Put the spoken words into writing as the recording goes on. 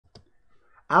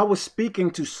I was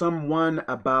speaking to someone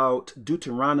about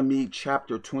Deuteronomy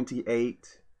chapter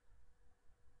 28.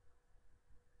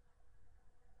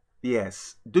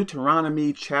 Yes,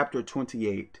 Deuteronomy chapter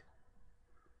 28.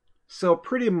 So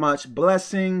pretty much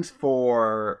blessings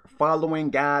for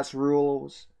following God's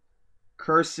rules,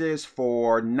 curses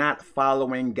for not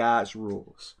following God's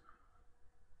rules.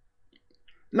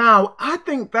 Now, I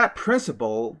think that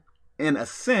principle, in a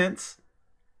sense,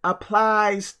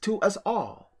 applies to us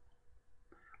all.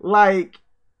 Like,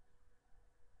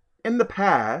 in the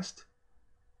past,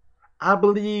 I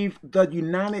believe the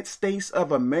United States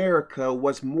of America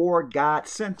was more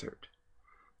God-centered.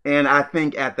 And I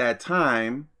think at that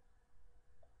time,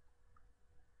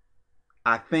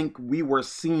 I think we were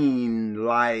seen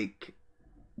like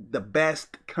the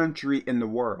best country in the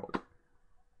world.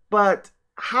 But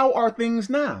how are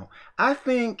things now? I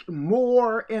think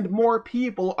more and more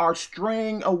people are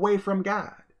straying away from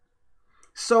God.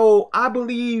 So I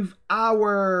believe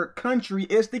our country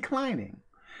is declining.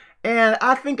 And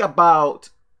I think about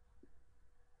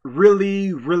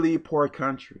really, really poor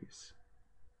countries.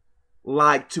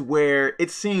 Like to where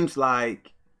it seems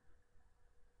like,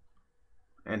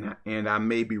 and I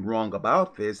may be wrong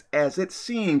about this, as it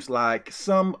seems like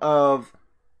some of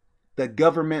the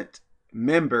government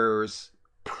members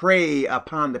prey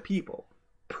upon the people.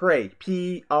 Prey,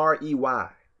 P-R-E-Y.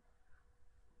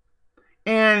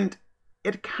 And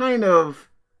it kind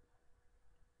of,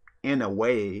 in a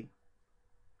way,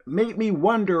 made me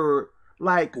wonder,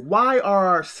 like, why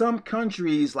are some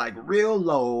countries like real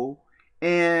low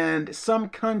and some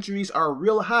countries are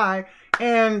real high?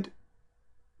 And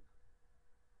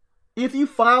if you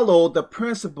follow the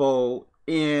principle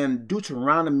in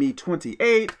Deuteronomy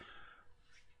 28,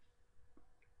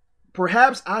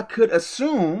 perhaps I could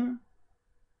assume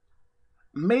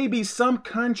maybe some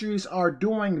countries are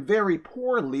doing very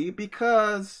poorly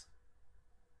because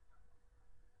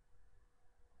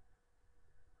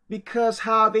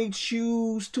how they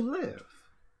choose to live.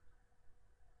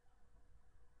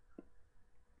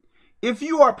 If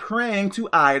you are praying to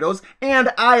idols,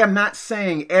 and I am not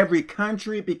saying every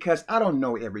country because I don't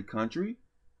know every country,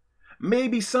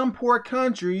 maybe some poor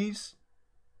countries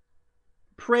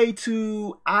pray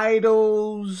to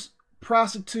idols,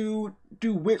 prostitute,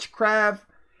 do witchcraft,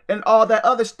 and all that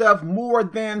other stuff more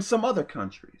than some other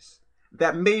countries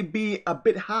that may be a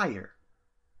bit higher,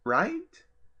 right?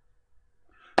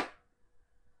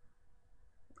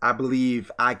 I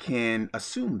believe I can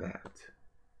assume that.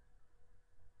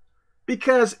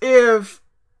 Because if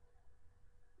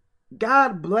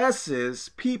God blesses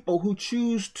people who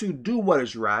choose to do what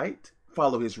is right,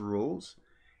 follow his rules,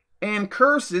 and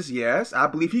curses, yes, I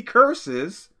believe he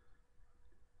curses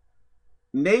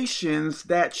nations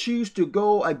that choose to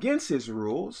go against his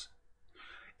rules.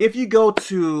 If you go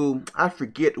to, I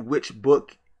forget which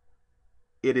book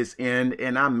it is in,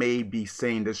 and I may be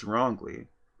saying this wrongly.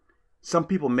 Some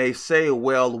people may say,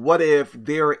 well, what if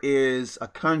there is a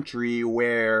country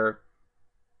where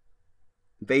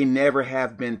they never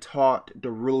have been taught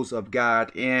the rules of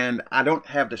God? And I don't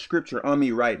have the scripture on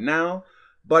me right now,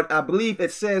 but I believe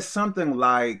it says something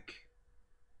like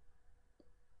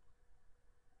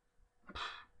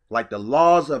the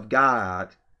laws of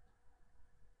God,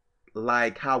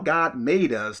 like how God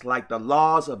made us, like the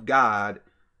laws of God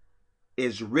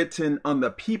is written on the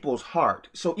people's heart.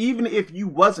 So even if you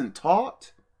wasn't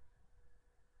taught,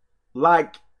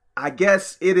 like, I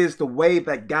guess it is the way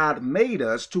that God made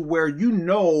us to where you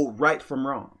know right from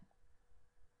wrong.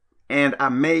 And I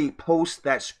may post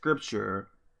that scripture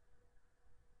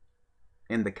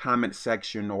in the comment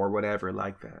section or whatever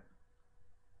like that.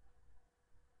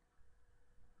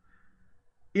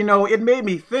 You know, it made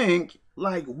me think,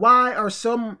 like, why are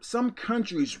some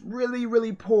countries really,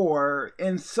 really poor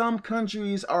and some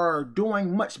countries are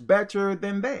doing much better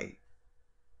than they?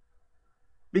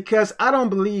 Because I don't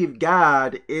believe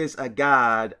God is a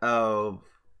God of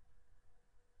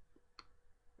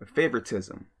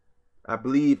favoritism. I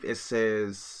believe it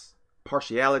says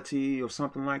partiality or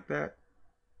something like that.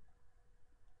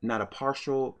 Not a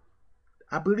partial.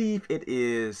 I believe it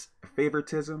is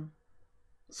favoritism.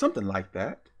 Something like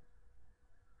that.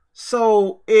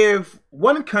 So if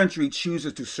one country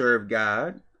chooses to serve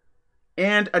God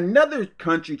and another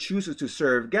country chooses to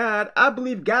serve God, I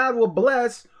believe God will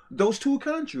bless those two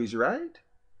countries, right?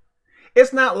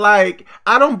 It's not like,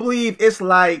 I don't believe it's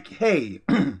like, hey,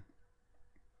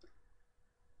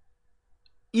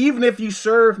 even if you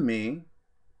serve me,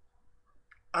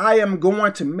 I am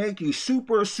going to make you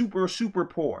super, super, super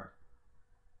poor.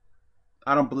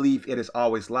 I don't believe it is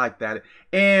always like that.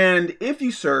 And if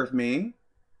you serve me,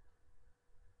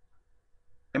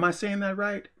 am I saying that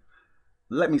right?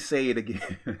 Let me say it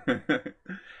again.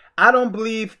 I don't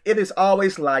believe it is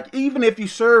always like, even if you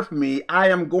serve me, I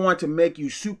am going to make you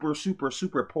super, super,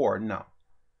 super poor. No,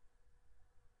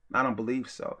 I don't believe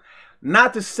so.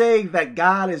 Not to say that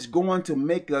God is going to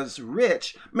make us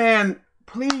rich. Man,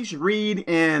 please read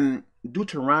in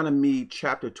Deuteronomy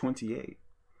chapter 28.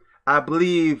 I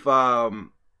believe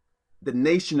the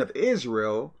nation of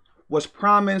Israel was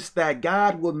promised that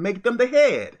God will make them the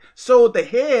head. So the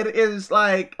head is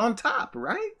like on top,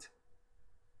 right?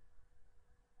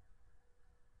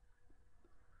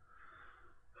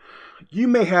 You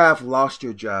may have lost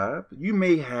your job. You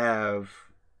may have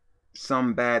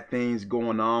some bad things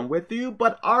going on with you,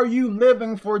 but are you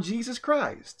living for Jesus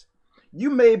Christ? You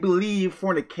may believe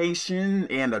fornication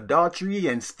and adultery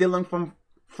and stealing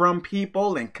from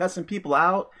people and cussing people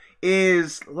out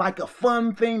is like a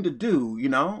fun thing to do, you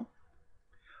know?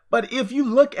 But if you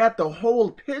look at the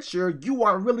whole picture, you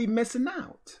are really missing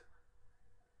out.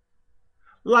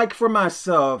 Like for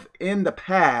myself, in the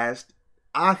past,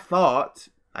 I thought,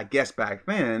 I guess back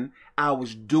then, I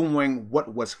was doing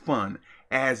what was fun.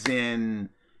 As in,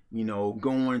 you know,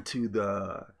 going to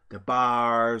the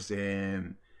bars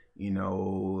and, you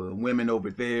know, women over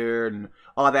there and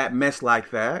all that mess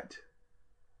like that.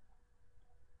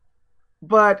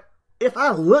 But if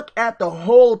I look at the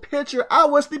whole picture, I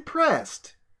was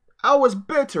depressed. I was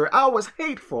bitter. I was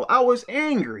hateful. I was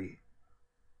angry.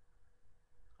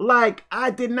 Like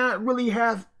I did not really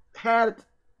have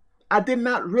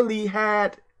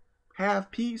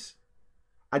peace.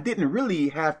 I didn't really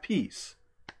have peace.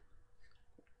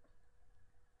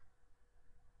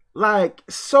 Like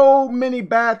so many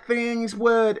bad things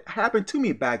would happen to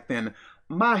me back then.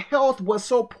 My health was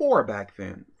so poor back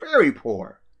then. Very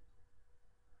poor.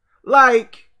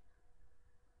 Like,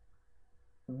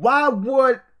 why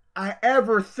would I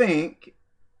ever think,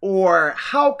 or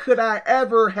how could I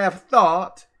ever have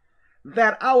thought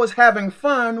that I was having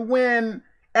fun when,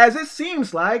 as it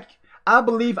seems like, I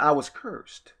believe I was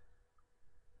cursed?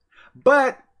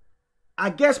 But I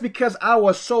guess because I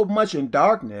was so much in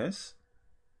darkness,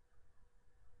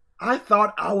 I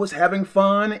thought I was having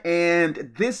fun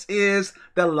and this is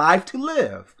the life to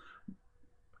live.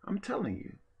 I'm telling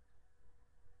you.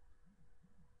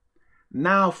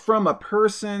 Now from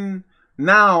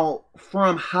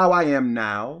how I am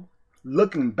now,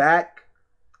 looking back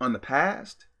on the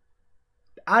past,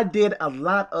 I did a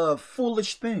lot of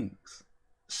foolish things.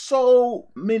 So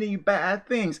many bad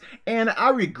things. And I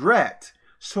regret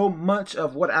so much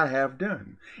of what I have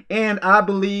done. And I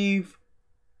believe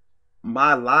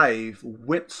my life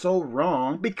went so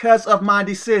wrong because of my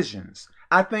decisions.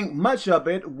 I think much of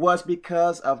it was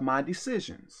because of my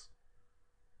decisions.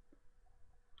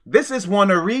 This is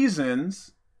one of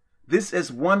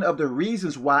the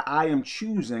reasons why I am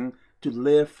choosing to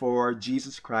live for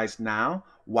Jesus Christ now.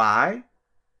 Why?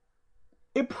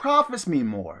 It profits me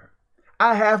more.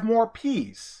 I have more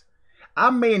peace. I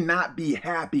may not be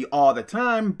happy all the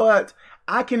time, but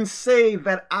I can say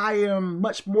that I am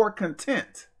much more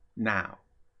content now.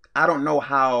 I don't know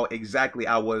how exactly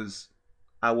I was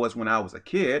when I was a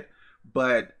kid,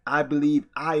 but I believe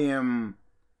I am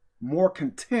more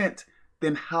content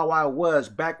than how I was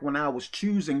back when I was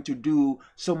choosing to do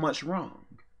so much wrong.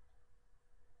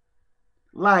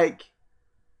 Like,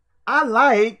 I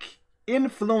like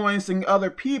influencing other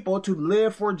people to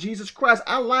live for Jesus Christ.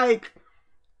 I like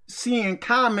seeing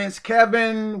comments,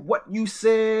 Kevin, what you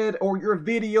said or your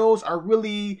videos are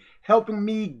really helping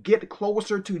me get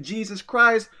closer to Jesus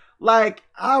Christ. Like,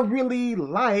 I really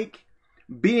like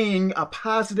being a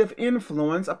positive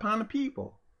influence upon the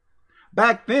people.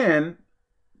 Back then,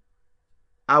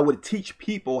 I would teach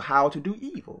people how to do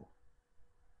evil,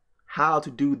 how to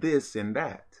do this and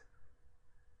that.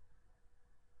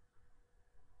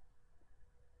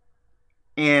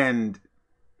 And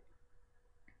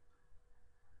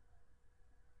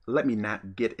let me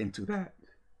not get into that.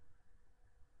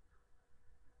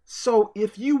 So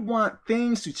if you want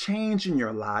things to change in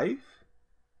your life,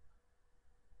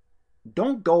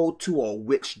 don't go to a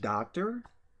witch doctor.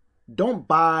 Don't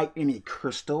buy any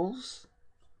crystals.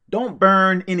 Don't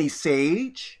burn any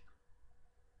sage.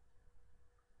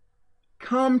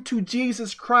 Come to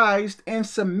Jesus Christ and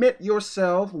submit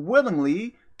yourself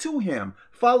willingly to him.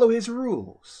 Follow his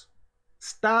rules.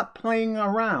 Stop playing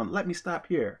around. Let me stop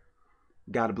here.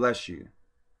 God bless you.